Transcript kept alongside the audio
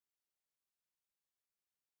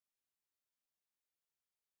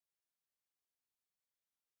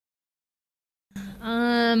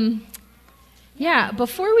Yeah,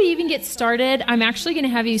 before we even get started, I'm actually going to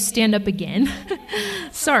have you stand up again.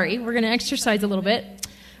 Sorry, we're going to exercise a little bit.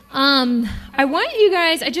 I want you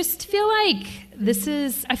guys, I feel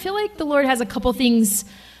like the Lord has a couple things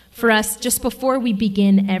for us just before we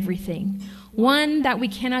begin everything. One, that we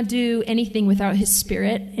cannot do anything without His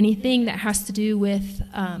Spirit, anything that has to do with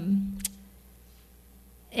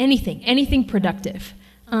anything productive.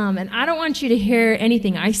 And I don't want you to hear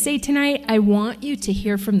anything I say tonight. I want you to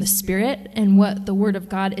hear from the Spirit and what the Word of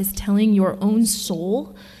God is telling your own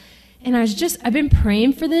soul. And I've been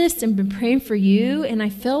praying for this and been praying for you, and I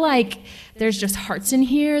feel like there's just hearts in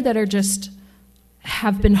here that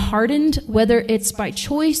have been hardened, whether it's by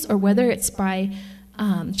choice or whether it's by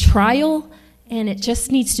trial, and it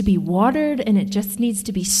just needs to be watered, and it just needs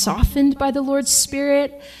to be softened by the Lord's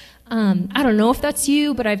Spirit. I don't know if that's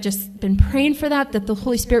you, but I've just been praying for that the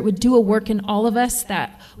Holy Spirit would do a work in all of us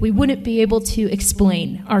that we wouldn't be able to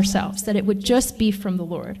explain ourselves, that it would just be from the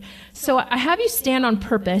Lord. So I have you stand on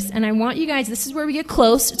purpose, and I want you guys, this is where we get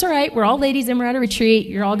close. It's all right. We're all ladies and we're at a retreat.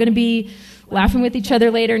 You're all going to be laughing with each other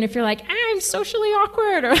later, and if you're like, I'm socially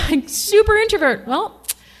awkward or like super introvert, well,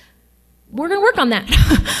 we're going to work on that.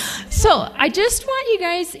 So I just want you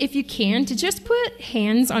guys, if you can, to just put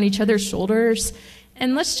hands on each other's shoulders,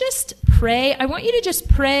 and let's just pray. I want you to just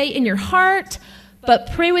pray in your heart, but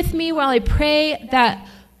pray with me while I pray that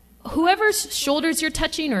whoever's shoulders you're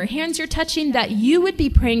touching or hands you're touching, that you would be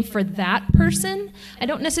praying for that person. I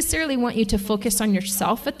don't necessarily want you to focus on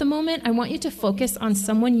yourself at the moment. I want you to focus on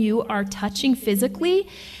someone you are touching physically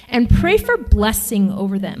and pray for blessing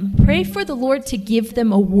over them. Pray for the Lord to give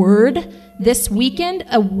them a word this weekend,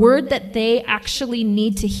 a word that they actually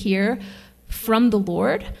need to hear from the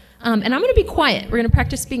Lord. And I'm going to be quiet. We're going to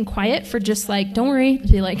practice being quiet for just don't worry,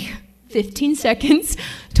 it'll be like 15 seconds,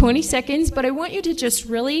 20 seconds. But I want you to just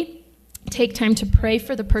really take time to pray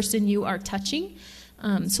for the person you are touching.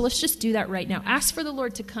 So let's just do that right now. Ask for the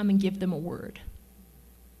Lord to come and give them a word.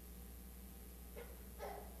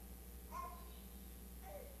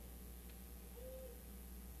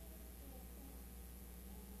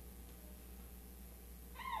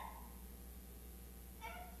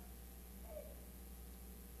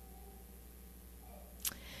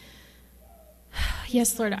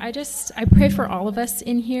 Yes, Lord, I pray for all of us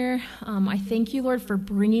in here. I thank you, Lord, for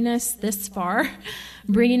bringing us this far,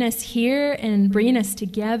 bringing us here and bringing us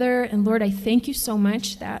together. And Lord, I thank you so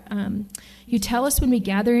much that you tell us when we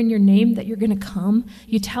gather in your name that you're going to come.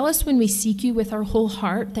 You tell us when we seek you with our whole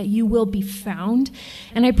heart that you will be found.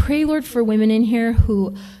 And I pray, Lord, for women in here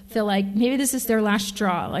who feel like maybe this is their last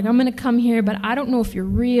straw. Like, I'm going to come here, but I don't know if you're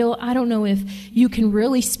real. I don't know if you can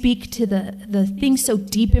really speak to the thing so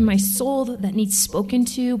deep in my soul that needs spoken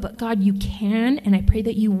to. But God, you can, and I pray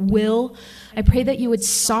that you will. I pray that you would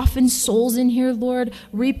soften souls in here, Lord.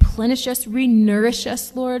 Replenish us, re-nourish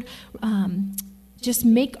us, Lord. Just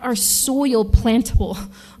make our soil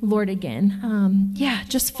plantable, Lord, again.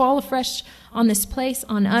 Just fall afresh on this place,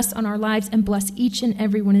 on us, on our lives, and bless each and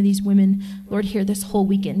every one of these women, Lord, here this whole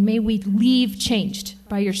weekend. May we leave changed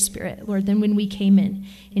by your Spirit, Lord, than when we came in.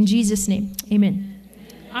 In Jesus' name, amen.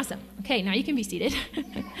 Awesome. Okay, now you can be seated.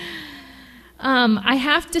 I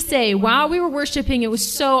have to say, while we were worshiping, it was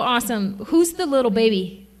so awesome. Who's the little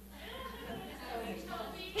baby?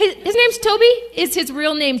 His name's Toby? Is his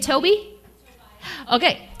real name Toby?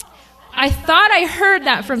 Okay, I thought I heard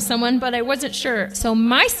that from someone, but I wasn't sure. So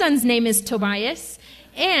my son's name is Tobias,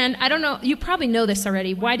 and I don't know, you probably know this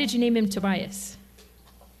already. Why did you name him Tobias?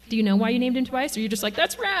 Do you know why you named him Tobias, or you're just like,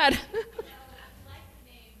 that's rad?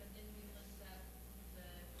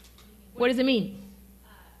 What does it mean?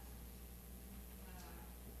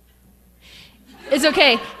 It's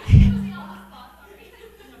okay.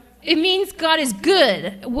 It means God is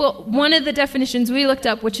good. Well, one of the definitions we looked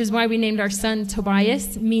up, which is why we named our son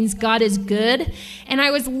Tobias, means God is good. And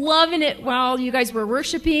I was loving it while you guys were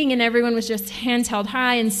worshiping and everyone was just hands held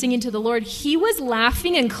high and singing to the Lord. He was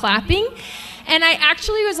laughing and clapping. And I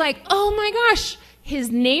actually was like, oh my gosh,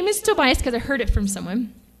 his name is Tobias, because I heard it from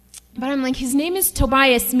someone. But I'm like, his name is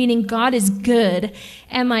Tobias, meaning God is good.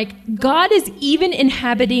 And like, God is even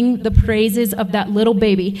inhabiting the praises of that little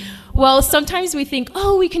baby. Well, sometimes we think,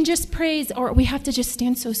 oh, we can just praise, or we have to just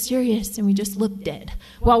stand so serious and we just look dead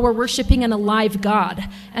while we're worshiping an alive God.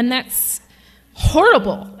 And that's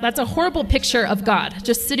horrible. That's a horrible picture of God,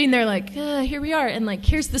 just sitting there like, here we are. And like,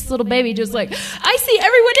 here's this little baby just like, I see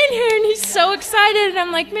everyone in here and he's so excited. And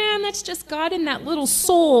I'm like, man, that's just God in that little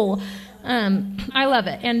soul. I love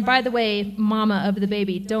it. And by the way, mama of the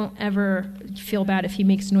baby, don't ever feel bad if he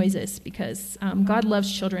makes noises, because God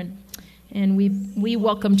loves children, and we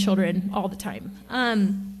welcome children all the time.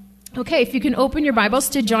 Okay, if you can open your Bibles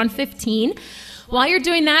to John 15. While you're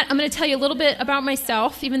doing that, I'm going to tell you a little bit about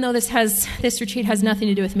myself, even though this retreat has nothing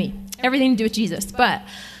to do with me. Everything to do with Jesus. But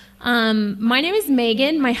my name is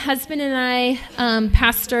Meggan. My husband and I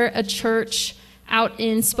pastor a church out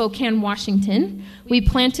in Spokane, Washington. We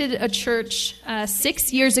planted a church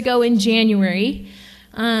 6 years ago in January,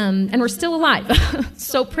 and we're still alive.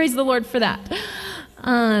 So praise the Lord for that.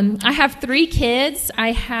 I have 3 kids.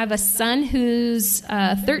 I have a son who's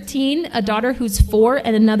 13, a daughter who's 4,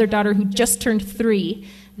 and another daughter who just turned 3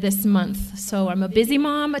 this month. So I'm a busy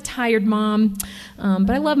mom, a tired mom, but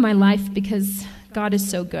I love my life because God is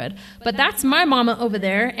so good. But that's my mama over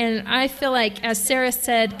there, and I feel like, as Sarah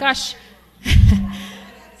said, gosh,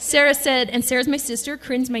 Sarah said, and Sarah's my sister,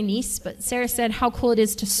 Corinne's my niece, but Sarah said how cool it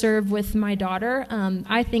is to serve with my daughter.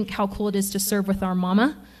 I think how cool it is to serve with our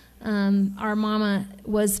mama. Our mama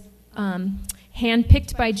was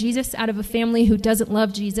handpicked by Jesus out of a family who doesn't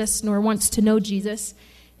love Jesus nor wants to know Jesus.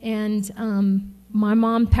 And my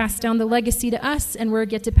mom passed down the legacy to us, and we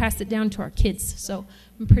get to pass it down to our kids. So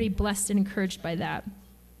I'm pretty blessed and encouraged by that.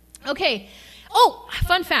 Okay. Oh,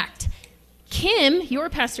 fun fact. Kim, your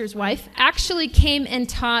pastor's wife, actually came and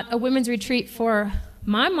taught a women's retreat for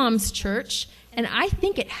my mom's church. And I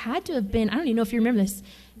think it had to have been, I don't even know if you remember this,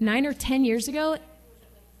 9 or 10 years ago.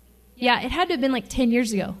 Yeah, it had to have been like 10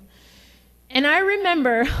 years ago. And I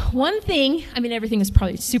remember one thing, I mean, everything is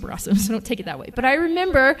probably super awesome, so don't take it that way. But I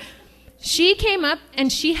remember she came up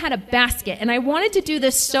and she had a basket. And I wanted to do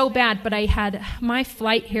this so bad, but my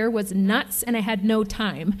flight here was nuts and I had no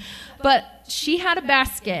time. But she had a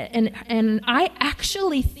basket, and I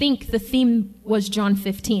actually think the theme was John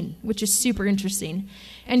 15, which is super interesting.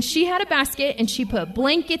 And she had a basket, and she put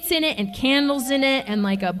blankets in it, and candles in it, and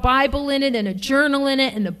like a Bible in it, and a journal in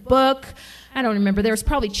it, and a book. I don't remember. There was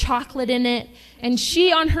probably chocolate in it. And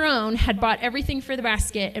she, on her own, had bought everything for the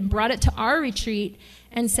basket and brought it to our retreat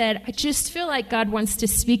and said, I just feel like God wants to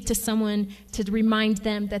speak to someone to remind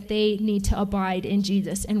them that they need to abide in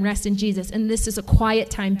Jesus and rest in Jesus. And this is a quiet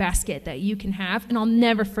time basket that you can have. And I'll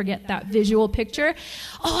never forget that visual picture.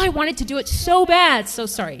 Oh, I wanted to do it so bad. So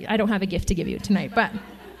sorry, I don't have a gift to give you tonight. But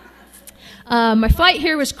my flight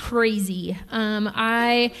here was crazy.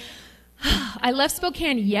 I left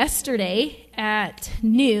Spokane yesterday at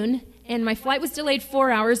noon. And my flight was delayed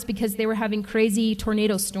 4 hours because they were having crazy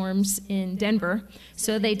tornado storms in Denver.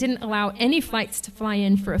 So they didn't allow any flights to fly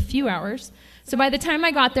in for a few hours. So by the time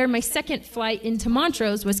I got there, my second flight into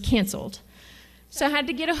Montrose was canceled. So I had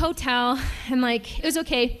to get a hotel, and it was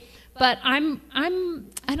okay. But I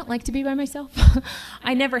don't like to be by myself.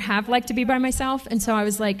 I never have liked to be by myself. And so I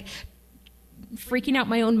was freaking out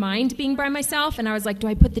my own mind being by myself, and I was like, do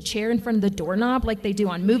I put the chair in front of the doorknob like they do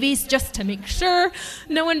on movies just to make sure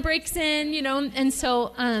no one breaks in, and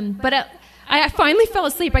so but I finally fell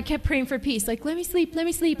asleep. I kept praying for peace, let me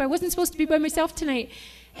sleep, I wasn't supposed to be by myself tonight.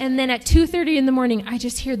 And then at 2:30 in the morning, I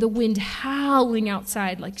just hear the wind howling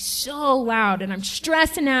outside, so loud, and I'm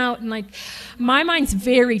stressing out, and my mind's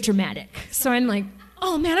very dramatic. So I'm like,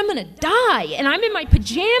 oh man, I'm going to die. And I'm in my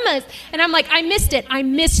pajamas. And I'm like, I missed it. I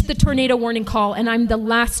missed the tornado warning call, and I'm the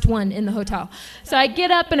last one in the hotel. So I get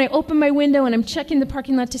up and I open my window and I'm checking the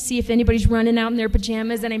parking lot to see if anybody's running out in their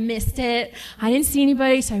pajamas, and I missed it. I didn't see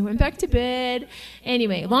anybody, so I went back to bed.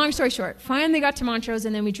 Anyway, long story short, finally got to Montrose,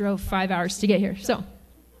 and then we drove 5 hours to get here. So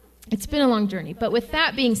it's been a long journey. But with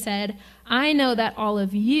that being said, I know that all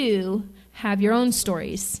of you have your own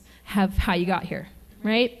stories of how you got here,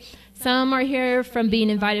 right? Some are here from being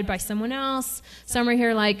invited by someone else. Some are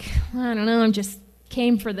here I don't know, I just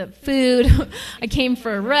came for the food. I came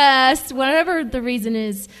for a rest. Whatever the reason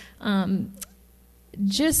is, I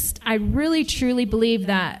really, truly believe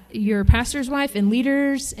that your pastor's wife and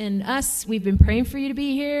leaders and us, we've been praying for you to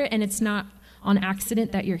be here, and it's not on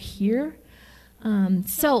accident that you're here.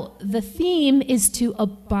 So the theme is to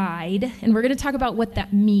abide, and we're going to talk about what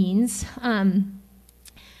that means.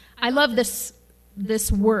 I love this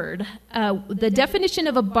word. The definition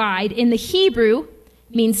of abide in the Hebrew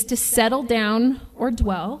means to settle down or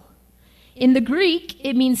dwell. In the Greek,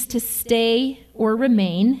 it means to stay or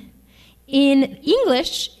remain. In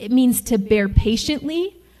English, it means to bear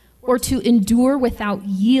patiently or to endure without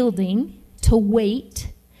yielding, to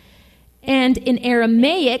wait. And in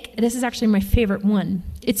Aramaic, this is actually my favorite one.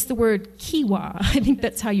 It's the word kiwa. I think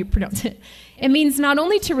that's how you pronounce it. It means not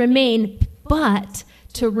only to remain, but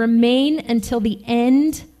to remain until the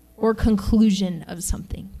end or conclusion of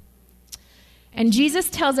something. And Jesus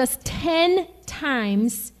tells us 10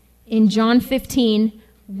 times in John 15,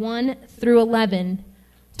 1 through 11,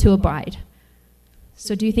 to abide.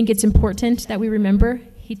 So do you think it's important that we remember?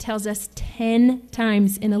 He tells us 10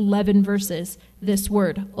 times in 11 verses this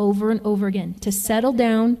word over and over again. To settle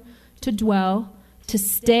down, to dwell, to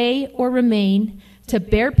stay or remain, to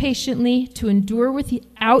bear patiently, to endure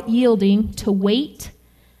without yielding, to wait,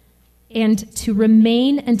 and to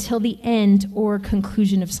remain until the end or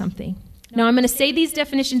conclusion of something. Now, I'm going to say these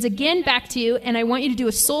definitions again back to you, and I want you to do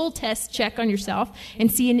a soul test check on yourself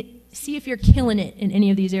and see if you're killing it in any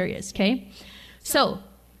of these areas, okay? So,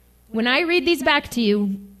 when I read these back to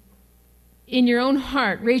you, in your own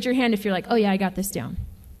heart, raise your hand if you're like, oh yeah, I got this down.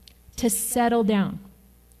 To settle down,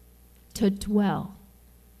 to dwell,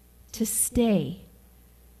 to stay,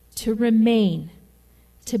 to remain,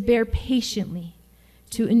 to bear patiently,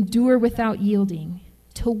 to endure without yielding,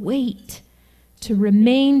 to wait, to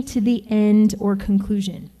remain to the end or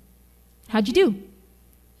conclusion. How'd you do?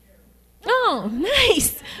 Oh,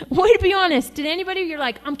 nice. Way to be honest. Did anybody, you're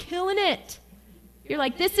like, I'm killing it. You're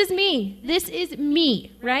like, this is me. This is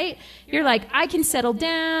me, right? You're like, I can settle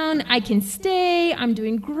down. I can stay. I'm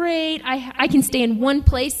doing great. I can stay in one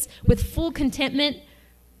place with full contentment.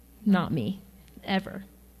 Not me, ever.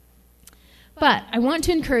 But I want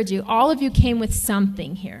to encourage you, all of you came with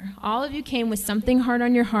something here. All of you came with something hard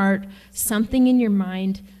on your heart, something in your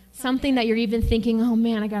mind, something that you're even thinking, oh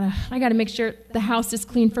man, I gotta make sure the house is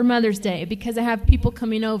clean for Mother's Day because I have people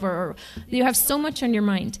coming over, or you have so much on your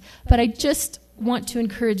mind. But I just want to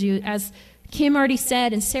encourage you, as Kim already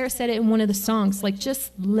said, and Sarah said it in one of the songs, like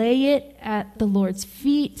just lay it at the Lord's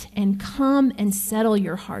feet and come and settle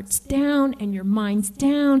your hearts down and your minds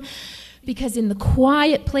down. Because in the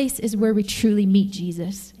quiet place is where we truly meet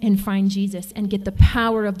Jesus and find Jesus and get the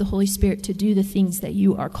power of the Holy Spirit to do the things that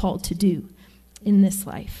you are called to do in this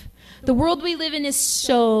life. The world we live in is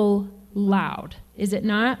so loud, is it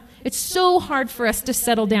not? It's so hard for us to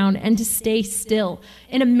settle down and to stay still.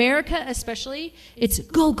 In America especially, it's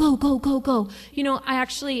go, go, go, go, go. You know, I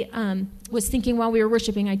actually was thinking while we were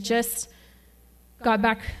worshiping, I just got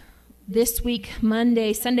back this week,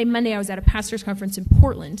 Sunday, Monday, I was at a pastor's conference in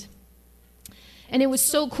Portland. And it was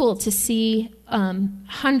so cool to see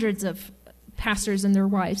hundreds of pastors and their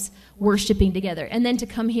wives worshiping together. And then to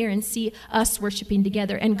come here and see us worshiping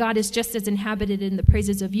together. And God is just as inhabited in the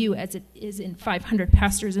praises of you as it is in 500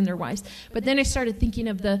 pastors and their wives. But then I started thinking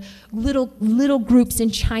of the little groups in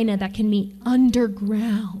China that can meet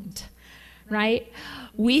underground, right?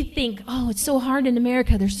 We think, oh, it's so hard in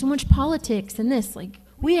America. There's so much politics and this. Like,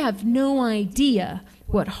 we have no idea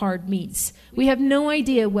what hard means. We have no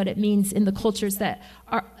idea what it means in the cultures that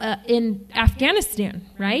are in Afghanistan,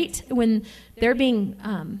 right? When they're being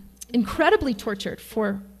incredibly tortured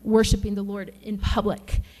for worshiping the Lord in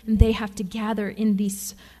public, and they have to gather in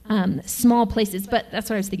these small places. But that's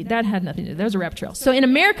what I was thinking. That had nothing to do. That was a rabbit trail. So in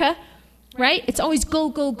America, right, it's always go,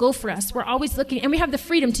 go, go for us. We're always looking, and we have the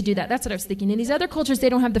freedom to do that. That's what I was thinking. In these other cultures, they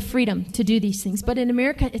don't have the freedom to do these things. But in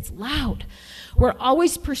America, it's loud. We're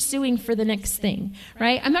always pursuing for the next thing,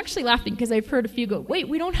 right? I'm actually laughing because I've heard a few go, wait,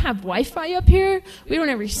 we don't have Wi-Fi up here? We don't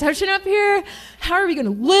have reception up here? How are we going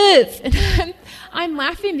to live? And I'm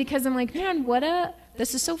laughing because I'm like, man,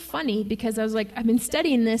 this is so funny, because I was like, I've been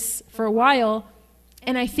studying this for a while,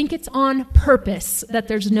 and I think it's on purpose that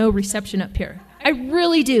there's no reception up here. I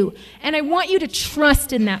really do. And I want you to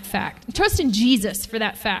trust in that fact. Trust in Jesus for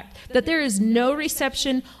that fact, that there is no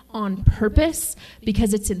reception on purpose,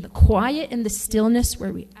 because it's in the quiet and the stillness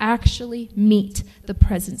where we actually meet the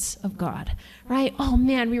presence of God, right? Oh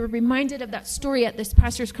man, we were reminded of that story at this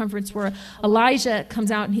pastor's conference where Elijah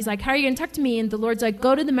comes out and he's like, how are you going to talk to me? And the Lord's like,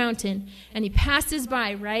 go to the mountain. And he passes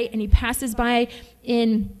by, right? And he passes by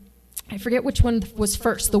in, I forget which one was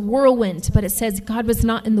first, the whirlwind, but it says God was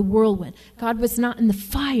not in the whirlwind. God was not in the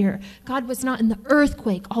fire. God was not in the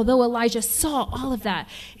earthquake. Although Elijah saw all of that,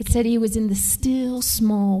 it said he was in the still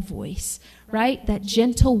small voice, right? That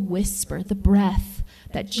gentle whisper, the breath,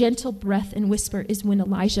 that gentle breath and whisper is when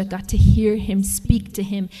Elijah got to hear him speak to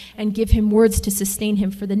him and give him words to sustain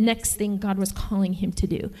him for the next thing God was calling him to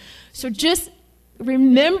do. So just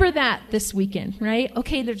remember that this weekend, right?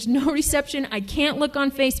 Okay, there's no reception. I can't look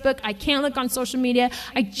on Facebook. I can't look on social media.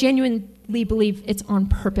 I genuinely believe it's on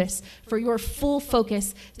purpose for your full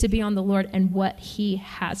focus to be on the Lord and what He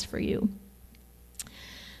has for you.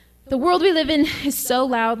 The world we live in is so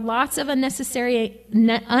loud, lots of unnecessary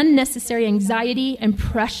anxiety and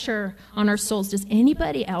pressure on our souls. Does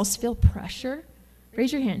anybody else feel pressure?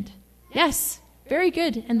 Raise your hand. Yes, very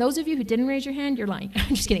good. And those of you who didn't raise your hand, you're lying.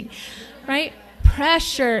 I'm just kidding, right?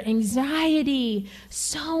 Pressure, anxiety,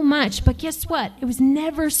 so much. But guess what? It was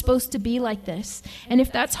never supposed to be like this. And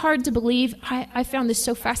if that's hard to believe, I found this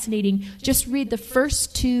so fascinating. Just read the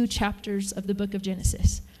first 2 chapters of the book of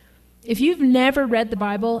Genesis. If you've never read the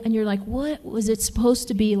Bible and you're like, what was it supposed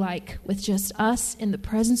to be like with just us in the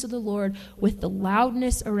presence of the Lord, with the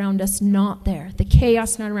loudness around us not there, the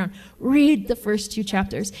chaos not around, read the first 2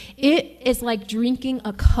 chapters. It is like drinking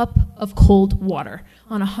a cup of cold water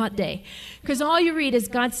on a hot day. Because all you read is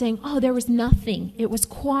God saying, oh, there was nothing. It was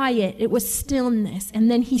quiet. It was stillness. And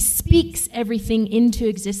then he speaks everything into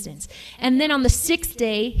existence. And then on the 6th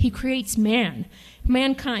day, he creates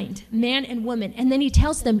mankind, man and woman. And then he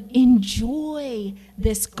tells them, enjoy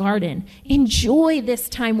this garden. Enjoy this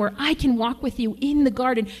time where I can walk with you in the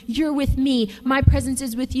garden. You're with me. My presence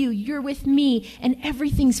is with you. You're with me. And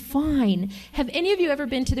everything's fine. Have any of you ever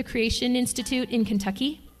been to the Creation Institute in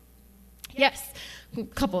Kentucky? Yes, a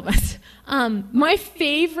couple of us. My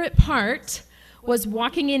favorite part was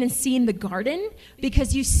walking in and seeing the garden,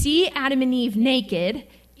 because you see Adam and Eve naked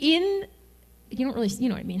you know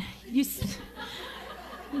what I mean.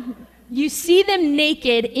 You see them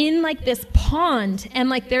naked in like this pond, and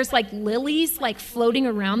like there's like lilies like floating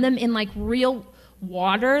around them in like real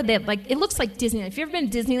water that like, it looks like Disneyland. If you've ever been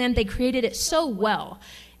to Disneyland, they created it so well.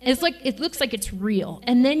 It's like, it looks like it's real.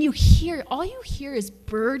 And then all you hear is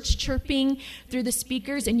birds chirping through the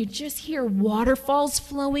speakers, and you just hear waterfalls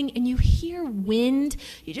flowing, and you hear wind.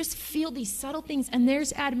 You just feel these subtle things, and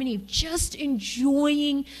there's Adam and Eve just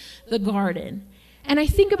enjoying the garden. And I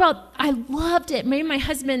think about, I loved it. Me and my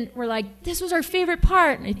husband were like, this was our favorite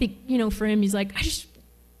part. And I think, for him, he's like,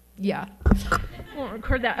 I won't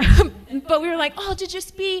record that. But we were like, to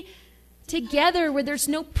just be together where there's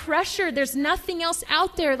no pressure. There's nothing else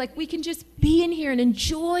out there. Like, we can just be in here and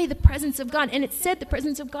enjoy the presence of God. And it said the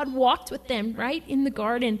presence of God walked with them right in the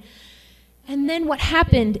garden. And then what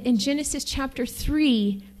happened in Genesis chapter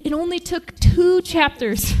 3, it only took 2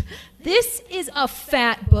 chapters. This is a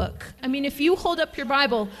fat book. I mean, if you hold up your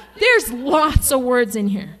Bible, there's lots of words in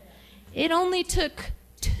here. It only took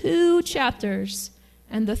 2 chapters.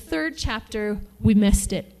 And the 3rd chapter, we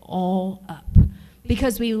messed it all up.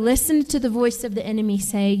 Because we listened to the voice of the enemy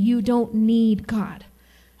say, you don't need God,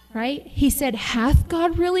 right? He said, hath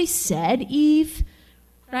God really said, Eve?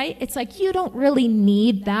 Right? It's like, you don't really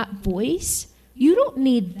need that voice. You don't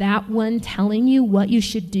need that one telling you what you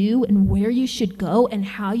should do and where you should go and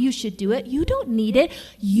how you should do it. You don't need it.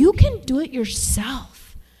 You can do it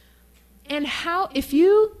yourself. And if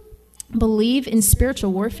you believe in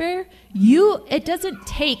spiritual warfare, it doesn't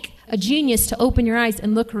take a genius to open your eyes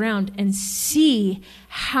and look around and see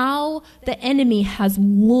how the enemy has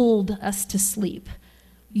lulled us to sleep.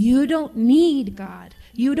 You don't need God.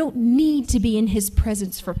 You don't need to be in his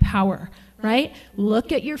presence for power, right?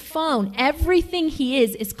 Look at your phone. Everything he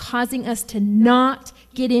is causing us to not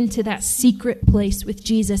get into that secret place with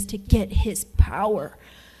Jesus to get his power.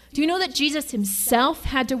 Do you know that Jesus himself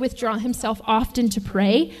had to withdraw himself often to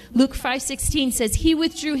pray? Luke 5:16 says he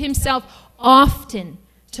withdrew himself often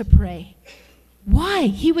to pray. Why?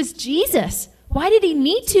 He was Jesus. Why did he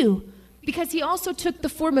need to? Because he also took the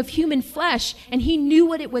form of human flesh, and he knew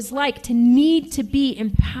what it was like to need to be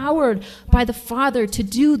empowered by the Father to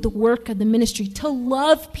do the work of the ministry, to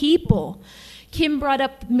love people. Kim brought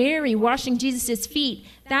up Mary washing Jesus' feet.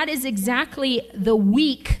 That is exactly the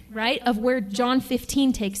week, right, of where John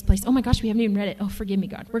 15 takes place. Oh my gosh, we haven't even read it. Oh, forgive me,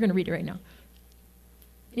 God. We're going to read it right now.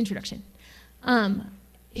 Introduction.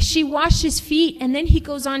 She washed his feet, and then he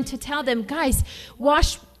goes on to tell them, guys,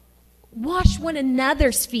 wash one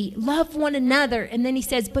another's feet, love one another. And then he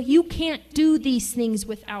says, but you can't do these things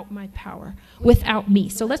without my power, without me.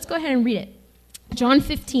 So let's go ahead and read it. John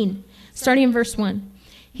 15, starting in verse 1.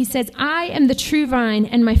 He says, I am the true vine,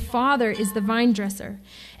 and my Father is the vine dresser.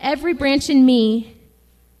 Every branch in me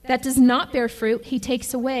that does not bear fruit, he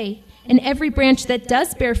takes away. And every branch that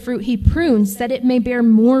does bear fruit, he prunes, that it may bear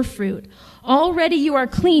more fruit. Already you are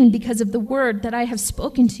clean because of the word that I have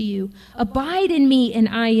spoken to you. Abide in me and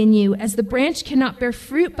I in you. As the branch cannot bear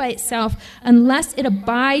fruit by itself unless it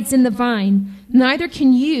abides in the vine, neither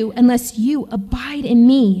can you unless you abide in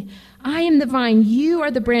me. I am the vine, you are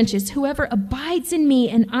the branches. Whoever abides in me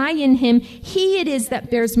and I in him, he it is that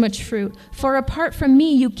bears much fruit. For apart from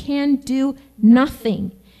me you can do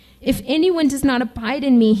nothing. If anyone does not abide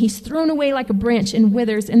in me, he's thrown away like a branch and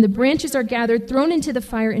withers, and the branches are gathered, thrown into the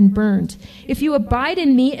fire, and burned. If you abide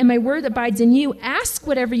in me, and my word abides in you, ask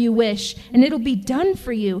whatever you wish, and it'll be done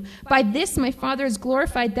for you. By this my Father is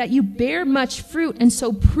glorified, that you bear much fruit, and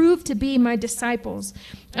so prove to be my disciples.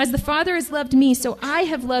 As the Father has loved me, so I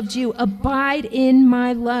have loved you. Abide in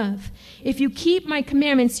my love. If you keep my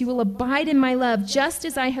commandments, you will abide in my love, just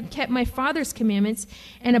as I have kept my Father's commandments,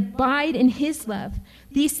 and abide in his love.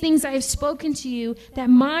 These things I have spoken to you, that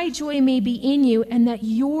my joy may be in you, and that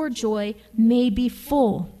your joy may be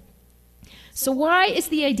full. So why is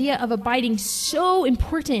the idea of abiding so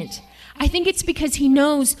important? I think it's because he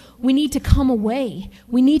knows we need to come away.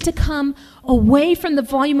 We need to come away from the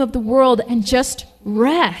volume of the world and just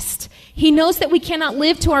rest. He knows that we cannot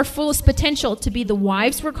live to our fullest potential to be the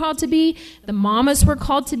wives we're called to be, the mamas we're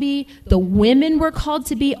called to be, the women we're called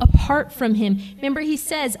to be apart from him. Remember, he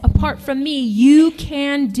says, apart from me, you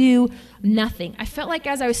can do nothing. I felt like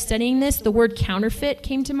as I was studying this, the word counterfeit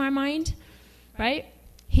came to my mind, right?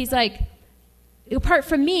 He's like, apart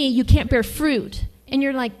from me, you can't bear fruit. And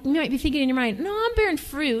you're like, you might be thinking in your mind, no, I'm bearing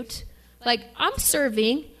fruit. Like, I'm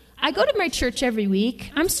serving. I go to my church every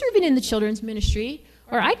week. I'm serving in the children's ministry.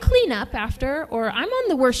 Or I clean up after. Or I'm on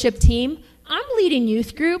the worship team. I'm leading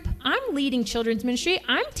youth group. I'm leading children's ministry.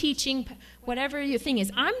 I'm teaching, whatever your thing is.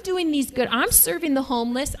 I'm doing these good. I'm serving the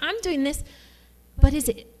homeless. I'm doing this. But is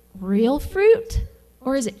it real fruit?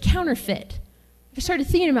 Or is it counterfeit? I started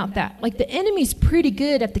thinking about that. Like, the enemy's pretty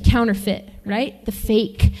good at the counterfeit, right? The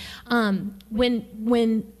fake.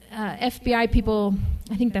 When FBI people,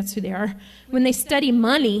 I think that's who they are, when they study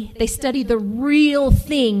money, they study the real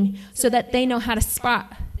thing so that they know how to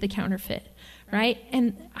spot the counterfeit, right?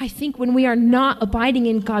 And I think when we are not abiding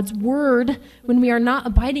in God's word, when we are not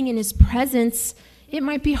abiding in his presence, it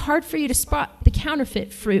might be hard for you to spot the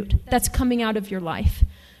counterfeit fruit that's coming out of your life.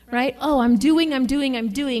 Right? Oh, I'm doing.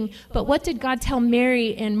 But what did God tell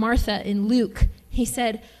Mary and Martha in Luke? He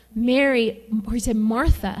said,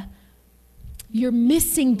 Martha, you're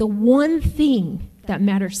missing the one thing that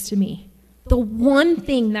matters to me. The one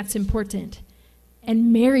thing that's important.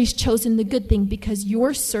 And Mary's chosen the good thing because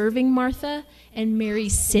you're serving, Martha, and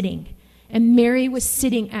Mary's sitting. And Mary was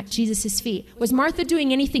sitting at Jesus' feet. Was Martha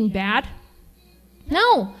doing anything bad?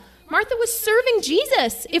 No. Martha was serving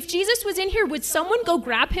Jesus. If Jesus was in here, would someone go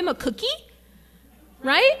grab him a cookie?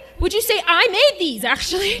 Right? Would you say, I made these,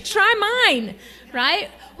 actually. Try mine. Right?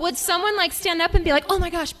 Would someone like stand up and be like, oh my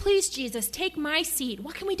gosh, please, Jesus, take my seat.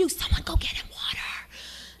 What can we do? Someone go get him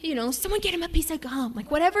water. Someone get him a piece of gum. Like,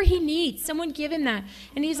 whatever he needs, someone give him that.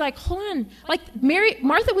 And he's like, hold on. Like,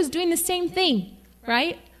 Martha was doing the same thing.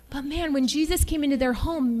 Right? But man, when Jesus came into their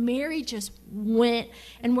home, Mary just went,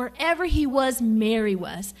 and wherever he was, Mary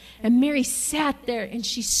was. And Mary sat there, and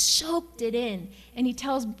she soaked it in. And he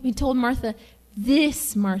told Martha,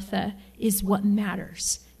 this, Martha, is what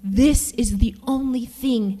matters. This is the only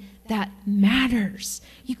thing that matters.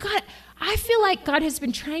 I feel like God has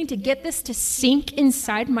been trying to get this to sink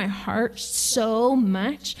inside my heart so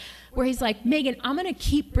much, where he's like, Meggan, I'm going to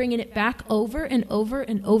keep bringing it back over and over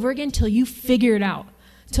and over again till you figure it out.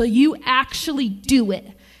 Till you actually do it.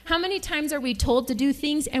 How many times are we told to do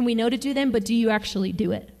things and we know to do them, but do you actually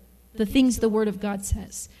do it? The things the word of God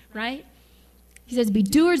says, right? He says, be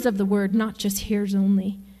doers of the word, not just hearers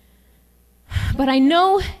only. But I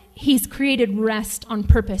know he's created rest on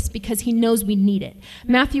purpose because he knows we need it.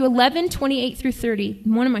 Matthew 11:28-30,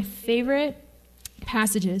 one of my favorite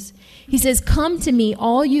passages. He says, come to me,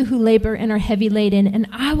 all you who labor and are heavy laden, and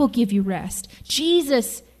I will give you rest.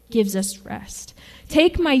 Jesus gives us rest.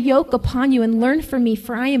 Take my yoke upon you and learn from me,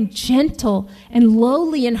 for I am gentle and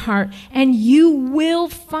lowly in heart, and you will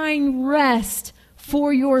find rest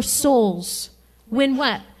for your souls. When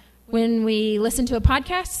what? When we listen to a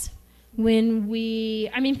podcast?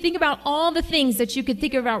 Think about all the things that you could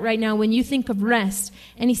think about right now when you think of rest.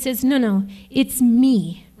 And he says, no, it's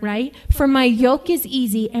me, right? For my yoke is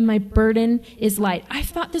easy and my burden is light. I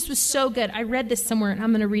thought this was so good. I read this somewhere, and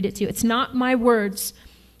I'm going to read it to you. It's not my words.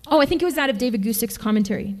 Oh, I think it was out of David Gusick's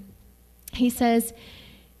commentary. He says,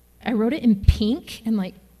 I wrote it in pink and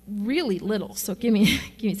like really little, so give me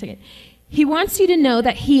a second. He wants you to know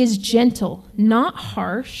that he is gentle, not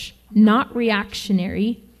harsh, not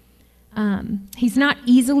reactionary. He's not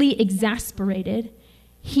easily exasperated.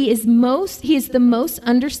 He is the most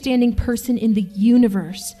understanding person in the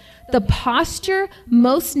universe. The posture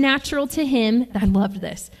most natural to him, I loved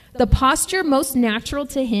this. The posture most natural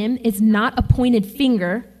to him is not a pointed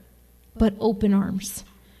finger, but open arms.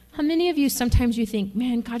 How many of you sometimes you think,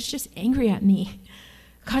 man, God's just angry at me.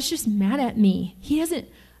 God's just mad at me.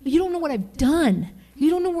 You don't know what I've done. You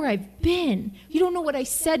don't know where I've been. You don't know what I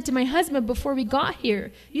said to my husband before we got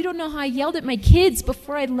here. You don't know how I yelled at my kids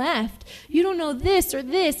before I left. You don't know this or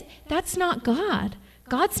this. That's not God.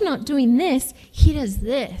 God's not doing this. He does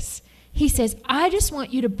this. He says, I just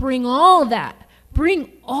want you to bring all that.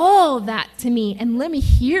 Bring all that to me and let me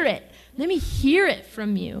hear it. Let me hear it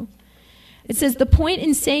from you. It says the point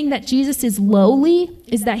in saying that Jesus is lowly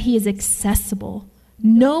is that he is accessible.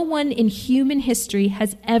 No one in human history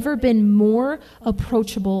has ever been more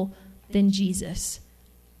approachable than Jesus.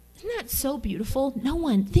 Isn't that so beautiful? No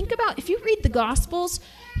one. Think about, if you read the Gospels,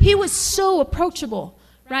 he was so approachable,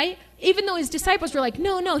 right? even though his disciples were like,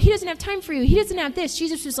 no, he doesn't have time for you. He doesn't have this.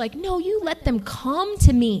 Jesus was like, no, you let them come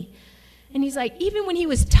to me. And he's like, even when he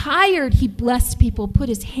was tired, he blessed people, put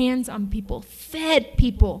his hands on people, fed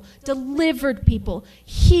people, delivered people,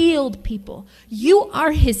 healed people. You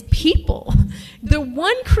are his people. The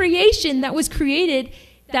one creation that was created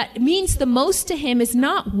that means the most to him is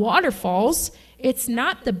not waterfalls. It's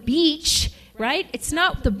not the beach, right? It's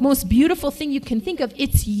not the most beautiful thing you can think of.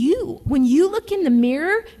 It's you. When you look in the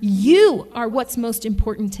mirror, you are what's most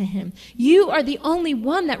important to him. You are the only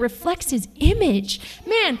one that reflects his image.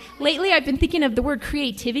 Man, lately I've been thinking of the word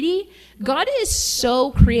creativity. God is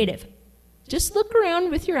so creative. Just look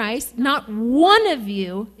around with your eyes. Not one of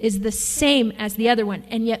you is the same as the other one,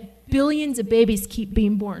 and yet billions of babies keep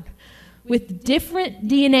being born with different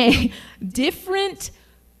DNA, different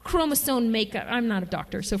chromosome makeup. I'm not a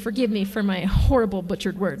doctor, so forgive me for my horrible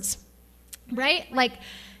butchered words. Right? Like,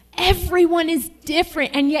 everyone is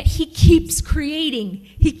different, and yet he keeps creating.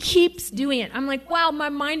 He keeps doing it. I'm like, wow, my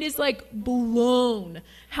mind is like blown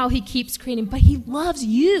how he keeps creating. But he loves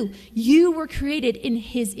you. You were created in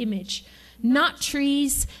his image. Not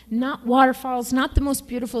trees, not waterfalls, not the most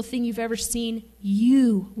beautiful thing you've ever seen.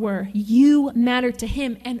 You were. You matter to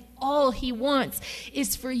him, and all he wants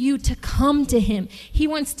is for you to come to him. He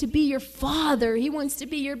wants to be your father. He wants to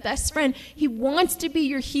be your best friend. He wants to be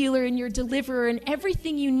your healer and your deliverer and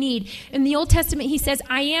everything you need. In the Old Testament, he says,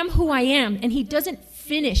 I am who I am, and he doesn't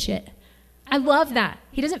finish it. I love that.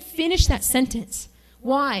 He doesn't finish that sentence.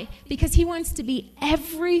 Why? Because he wants to be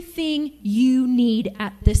everything you need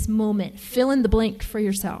at this moment. Fill in the blank for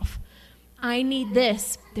yourself. I need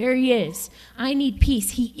this. There he is. I need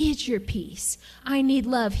peace. He is your peace. I need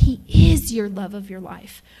love. He is your love of your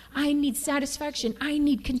life. I need satisfaction. I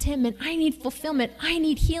need contentment. I need fulfillment. I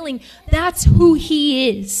need healing. That's who he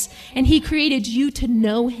is. And he created you to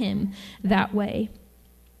know him that way.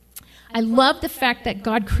 I love the fact that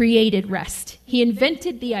God created rest. He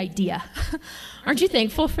invented the idea. Aren't you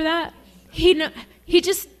thankful for that? He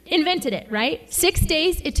just invented it, right? 6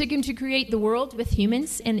 days it took him to create the world with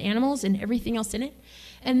humans and animals and everything else in it.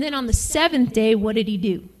 And then on the seventh day, what did he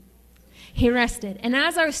do? He rested. And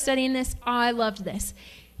as I was studying this, I loved this.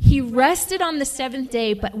 He rested on the seventh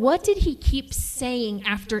day, but what did he keep saying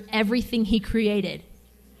after everything he created?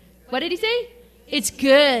 What did he say? It's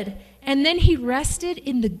good. And then he rested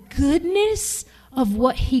in the goodness of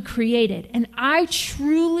what he created. And I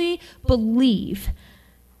truly believe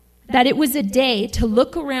that it was a day to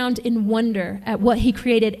look around in wonder at what he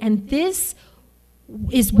created. And this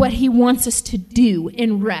is what he wants us to do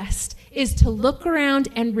in rest, is to look around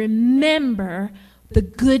and remember the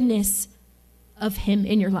goodness of him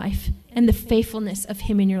in your life and the faithfulness of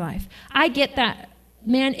him in your life. I get that.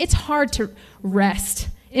 Man, it's hard to rest.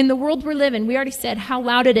 In the world we're living, we already said how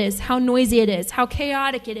loud it is, how noisy it is, how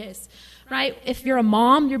chaotic it is, right? If you're a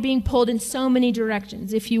mom, you're being pulled in so many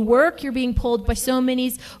directions. If you work, you're being pulled by so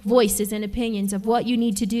many voices and opinions of what you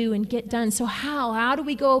need to do and get done. So how do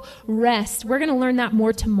we go rest? We're going to learn that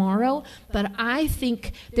more tomorrow, but I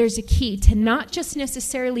think there's a key to not just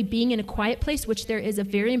necessarily being in a quiet place, which there is a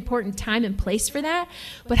very important time and place for that,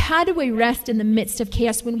 but how do we rest in the midst of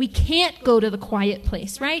chaos when we can't go to the quiet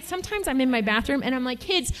place, right? Sometimes I'm in my bathroom and I'm like,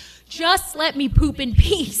 kids, just let me poop in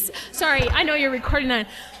peace. Sorry, I know you're recording that.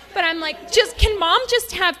 But I'm like, can mom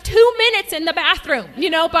just have 2 minutes in the bathroom,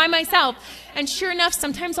 by myself? And sure enough,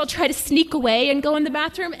 sometimes I'll try to sneak away and go in the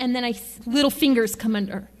bathroom, and then little fingers come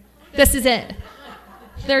under. This is it.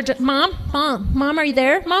 They're just, Mom, are you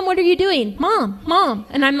there? Mom, what are you doing? Mom.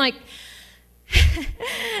 And I'm like,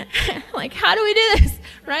 how do we do this,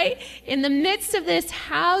 right? In the midst of this,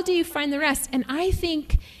 how do you find the rest? And I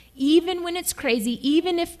think even when it's crazy,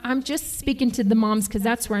 even if I'm just speaking to the moms because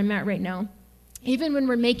that's where I'm at right now, even when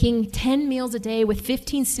we're making 10 meals a day with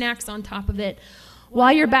 15 snacks on top of it,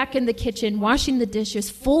 while you're back in the kitchen, washing the dishes,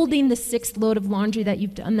 folding the 6th load of laundry that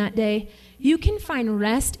you've done that day, you can find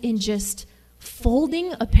rest in just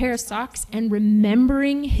folding a pair of socks and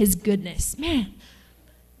remembering his goodness. Man,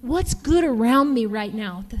 what's good around me right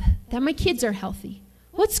now? That my kids are healthy.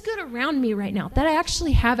 What's good around me right now? That I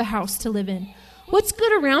actually have a house to live in. What's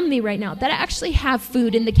good around me right now? That I actually have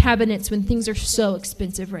food in the cabinets when things are so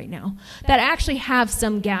expensive right now. That I actually have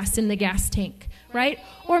some gas in the gas tank, right?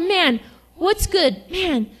 Or man, what's good?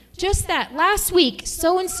 Man, just that last week,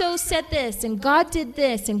 so-and-so said this, and God did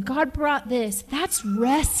this, and God brought this. That's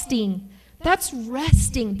resting. That's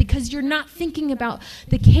resting because you're not thinking about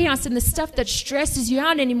the chaos and the stuff that stresses you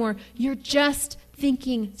out anymore. You're just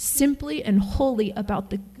thinking simply and wholly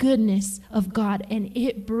about the goodness of God, and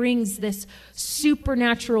it brings this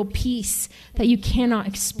supernatural peace that you cannot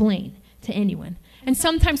explain to anyone. And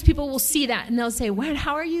sometimes people will see that and they'll say, "Wow,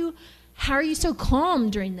 how are you so calm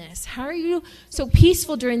during this? How are you so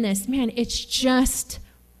peaceful during this?" Man, it's just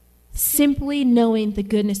simply knowing the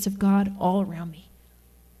goodness of God all around me.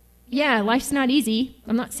 Yeah, life's not easy.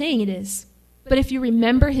 I'm not saying it is. But if you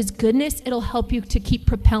remember his goodness, it'll help you to keep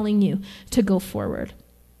propelling you to go forward.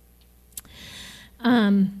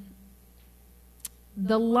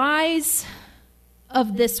 The lies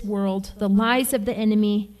of this world, the lies of the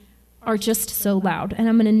enemy, are just so loud. And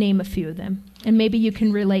I'm going to name a few of them. And maybe you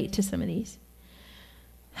can relate to some of these.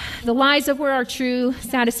 The lies of where our true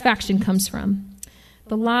satisfaction comes from.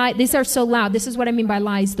 These are so loud. This is what I mean by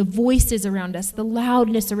lies. The voices around us, the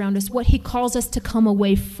loudness around us, what he calls us to come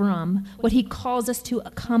away from, what he calls us to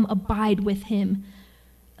come abide with him,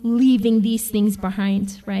 leaving these things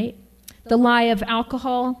behind, right? The lie of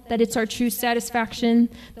alcohol, that it's our true satisfaction,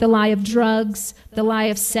 the lie of drugs, the lie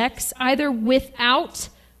of sex, either without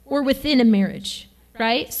or within a marriage,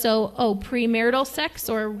 right? So, premarital sex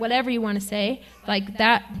or whatever you want to say, like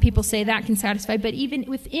that, people say that can satisfy, but even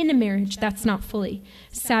within a marriage, that's not fully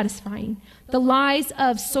satisfying. The lies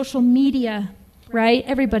of social media, right?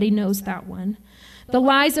 Everybody knows that one. The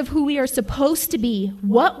lies of who we are supposed to be,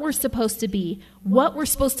 what we're supposed to be, what we're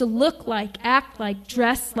supposed to look like, act like,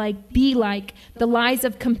 dress like, be like. The lies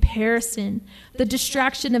of comparison, the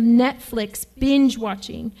distraction of Netflix, binge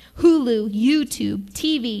watching, Hulu, YouTube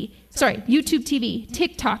TV,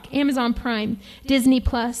 TikTok, Amazon Prime, Disney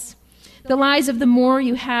Plus. The lies of the more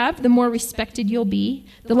you have, the more respected you'll be.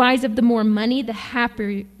 The lies of the more money, the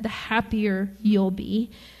happier you'll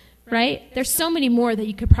be. Right? There's so many more that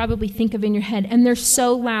you could probably think of in your head, and they're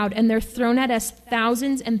so loud, and they're thrown at us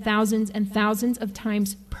thousands and thousands and thousands of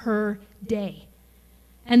times per day.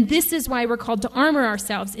 And this is why we're called to armor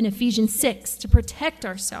ourselves in Ephesians 6, to protect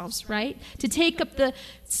ourselves, right? To take up the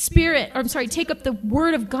take up the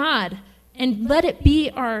Word of God and let it be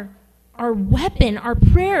our weapon, our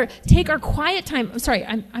prayer. Take our quiet time.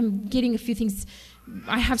 I'm getting a few things.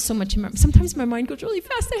 I have so much in my mind. Sometimes my mind goes really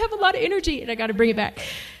fast. I have a lot of energy, and I got to bring it back.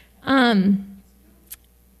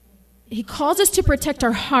 He calls us to protect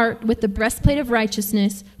our heart with the breastplate of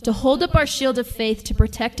righteousness, to hold up our shield of faith, to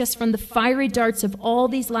protect us from the fiery darts of all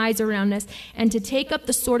these lies around us, and to take up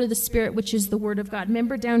the sword of the Spirit, which is the Word of God.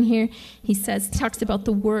 Remember down here, talks about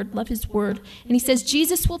the Word, love his Word. And he says,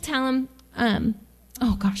 Jesus will tell him,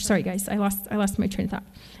 sorry guys, I lost my train of thought.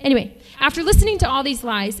 Anyway, after listening to all these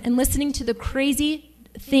lies and listening to the crazy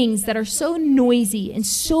things that are so noisy and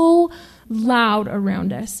so loud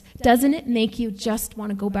around us, doesn't it make you just want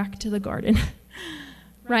to go back to the garden?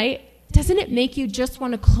 Right? Doesn't it make you just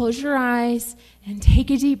want to close your eyes and take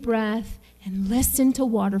a deep breath and listen to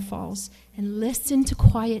waterfalls and listen to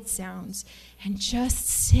quiet sounds and just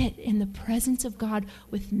sit in the presence of God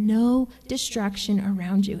with no distraction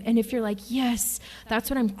around you? And if you're like, yes, that's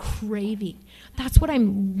what I'm craving, that's what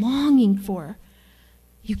I'm longing for,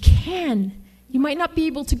 you can. You might not be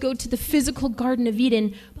able to go to the physical Garden of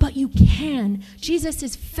Eden, but you can. Jesus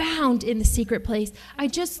is found in the secret place. I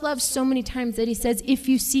just love so many times that he says, if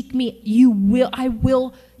you seek me, you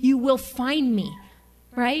will find me,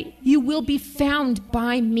 right? You will be found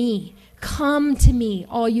by me. Come to me,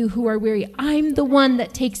 all you who are weary. I'm the one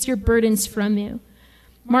that takes your burdens from you.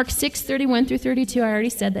 Mark 6:31-32, I already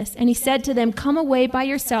said this. And he said to them, come away by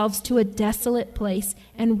yourselves to a desolate place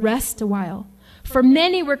and rest a while. For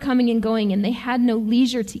many were coming and going, and they had no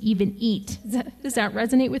leisure to even eat. Does that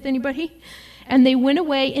resonate with anybody? And they went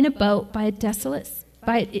away in a boat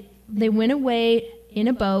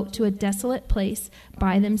to a desolate place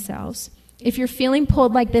by themselves. If you're feeling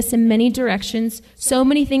pulled like this in many directions, so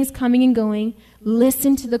many things coming and going,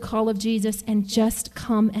 listen to the call of Jesus and just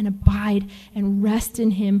come and abide and rest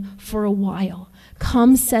in him for a while.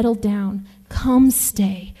 Come settle down. Come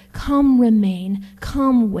stay. Come remain.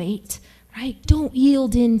 Come wait. Right? Don't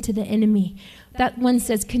yield in to the enemy. That one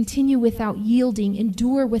says, continue without yielding,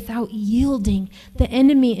 endure without yielding. The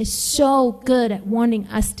enemy is so good at wanting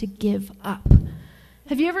us to give up.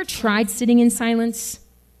 Have you ever tried sitting in silence?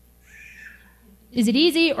 Is it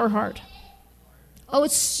easy or hard? Oh,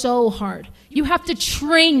 it's so hard. You have to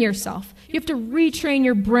train yourself. You have to retrain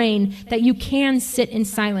your brain that you can sit in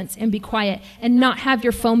silence and be quiet and not have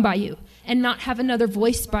your phone by you and not have another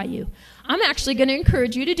voice by you. I'm actually going to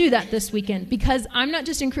encourage you to do that this weekend, because I'm not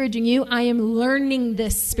just encouraging you, I am learning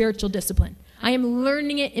this spiritual discipline. I am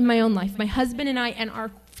learning it in my own life. My husband and I and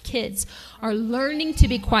our kids are learning to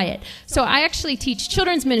be quiet. So I actually teach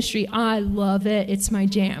children's ministry. I love it. It's my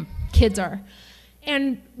jam. Kids are.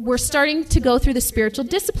 And we're starting to go through the spiritual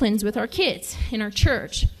disciplines with our kids in our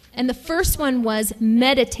church. And the first one was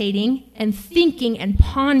meditating and thinking and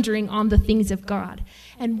pondering on the things of God.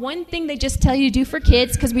 And one thing they just tell you to do for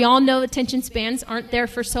kids, because we all know attention spans aren't there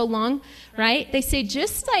for so long, right? They say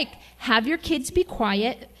just like have your kids be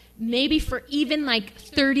quiet, maybe for even like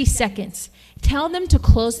 30 seconds. Tell them to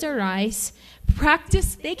close their eyes.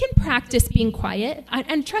 Practice. They can practice being quiet.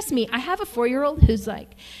 And trust me, I have a 4-year-old who's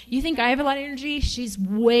like, you think I have a lot of energy? She's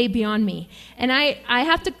way beyond me. And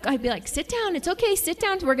I'd be like, sit down. It's okay. Sit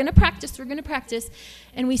down. We're going to practice. We're going to practice.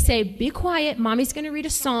 And we say, be quiet. Mommy's going to read a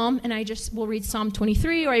psalm. And we'll read Psalm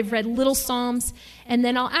 23, or I've read little psalms. And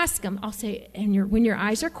then I'll ask them. I'll say, when your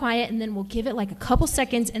eyes are quiet, and then we'll give it like a couple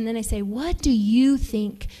seconds. And then I say, what do you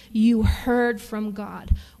think you heard from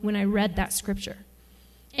God when I read that scripture?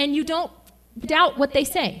 And you don't doubt what they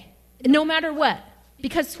say, no matter what.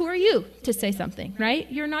 Because who are you to say something,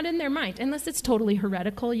 right? You're not in their mind. Unless it's totally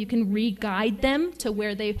heretical. You can re-guide them to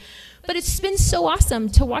where they... But it's been so awesome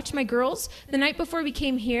to watch my girls. The night before we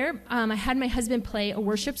came here, I had my husband play a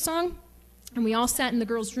worship song. And we all sat in the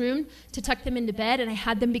girls' room to tuck them into bed. And I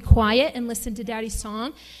had them be quiet and listen to Daddy's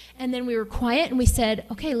song. And then we were quiet and we said,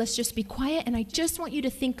 okay, let's just be quiet. And I just want you to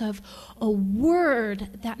think of a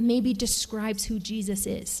word that maybe describes who Jesus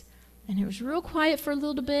is. And it was real quiet for a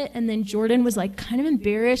little bit. And then Jordan was like kind of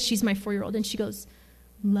embarrassed. She's my 4-year-old. And she goes,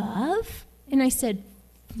 love? And I said,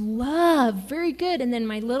 love. Very good. And then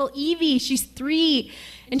my little Evie, she's 3.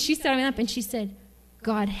 And she sat up and she said,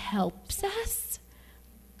 God helps us.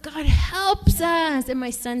 God helps us. And my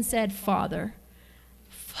son said, Father.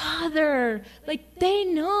 Father. Like they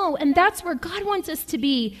know. And that's where God wants us to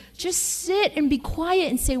be. Just sit and be quiet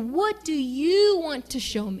and say, what do you want to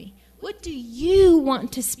show me? What do you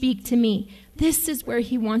want to speak to me? This is where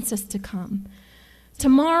he wants us to come.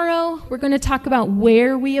 Tomorrow, we're going to talk about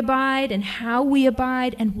where we abide and how we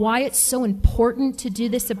abide and why it's so important to do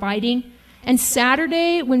this abiding. And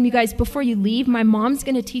Saturday, before you leave, my mom's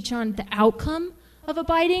going to teach on the outcome of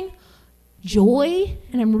abiding, joy,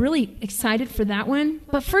 and I'm really excited for that one.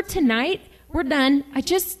 But for tonight, we're done. I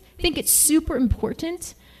just think it's super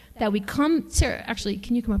important that we come, Sarah, actually,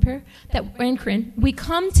 can you come up here? And Corinne, we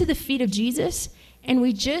come to the feet of Jesus and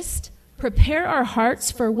we just prepare our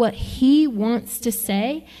hearts for what he wants to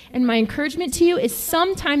say. And my encouragement to you is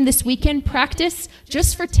sometime this weekend, practice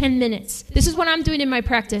just for 10 minutes. This is what I'm doing in my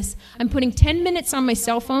practice. I'm putting 10 minutes on my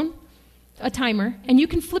cell phone, a timer, and you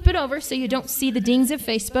can flip it over so you don't see the dings of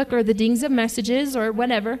Facebook or the dings of messages or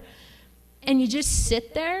whatever. And you just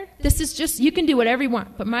sit there. This is just, you can do whatever you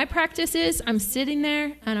want. But my practice is I'm sitting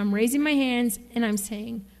there and I'm raising my hands and I'm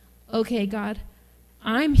saying, okay, God,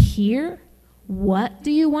 I'm here. What do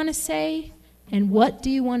you want to say? And what do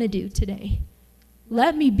you want to do today?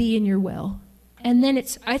 Let me be in your will. And then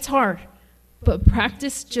it's hard. But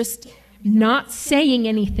practice just not saying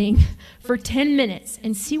anything for 10 minutes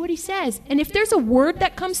and see what he says. And if there's a word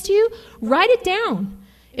that comes to you, write it down.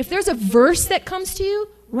 If there's a verse that comes to you,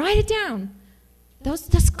 write it down.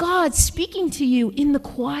 That's God speaking to you in the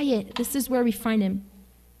quiet. This is where we find him.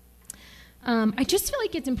 I just feel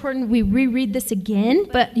like it's important we reread this again,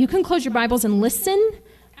 but you can close your Bibles and listen.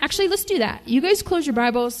 Actually, let's do that. You guys close your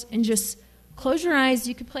Bibles and just close your eyes.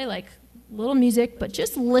 You could play like little music, but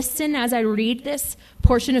just listen as I read this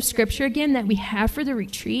portion of Scripture again that we have for the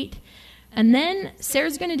retreat. And then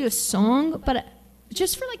Sarah's going to do a song, but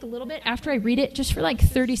just for like a little bit after I read it, just for like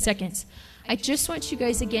 30 seconds. I just want you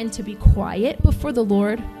guys again to be quiet before the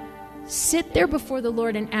Lord. Sit there before the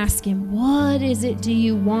Lord and ask him, what is it do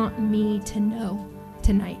you want me to know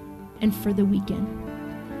tonight and for the weekend?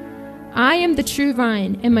 I am the true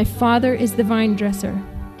vine, and my Father is the vine dresser.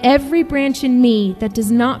 Every branch in me that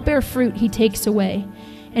does not bear fruit, he takes away.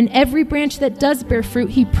 And every branch that does bear fruit,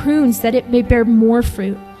 he prunes that it may bear more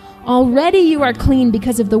fruit. Already you are clean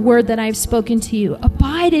because of the word that I have spoken to you.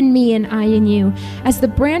 Abide in me and I in you. As the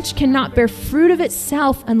branch cannot bear fruit of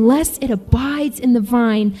itself unless it abides in the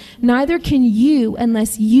vine, neither can you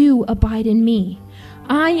unless you abide in me.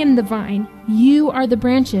 I am the vine, you are the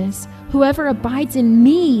branches. Whoever abides in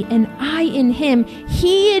me and I in him,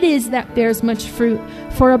 he it is that bears much fruit.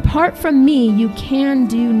 For apart from me you can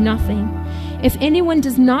do nothing. If anyone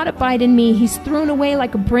does not abide in me, he's thrown away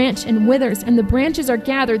like a branch and withers, and the branches are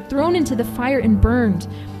gathered, thrown into the fire and burned.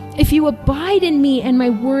 If you abide in me and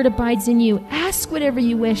my word abides in you, ask whatever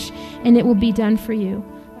you wish, and it will be done for you.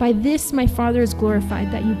 By this my Father is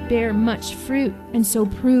glorified, that you bear much fruit, and so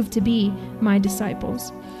prove to be my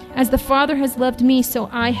disciples. As the Father has loved me, so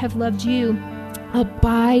I have loved you.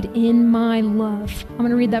 Abide in my love. I'm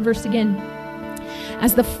going to read that verse again.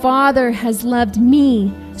 As the Father has loved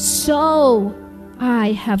me, so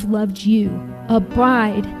I have loved you.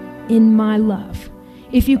 Abide in my love.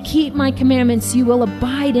 If you keep my commandments, you will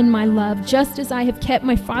abide in my love, just as I have kept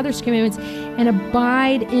my Father's commandments and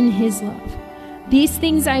abide in his love. These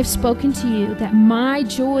things I have spoken to you, that my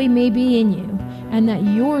joy may be in you, and that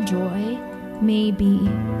your joy may be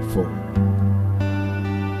full.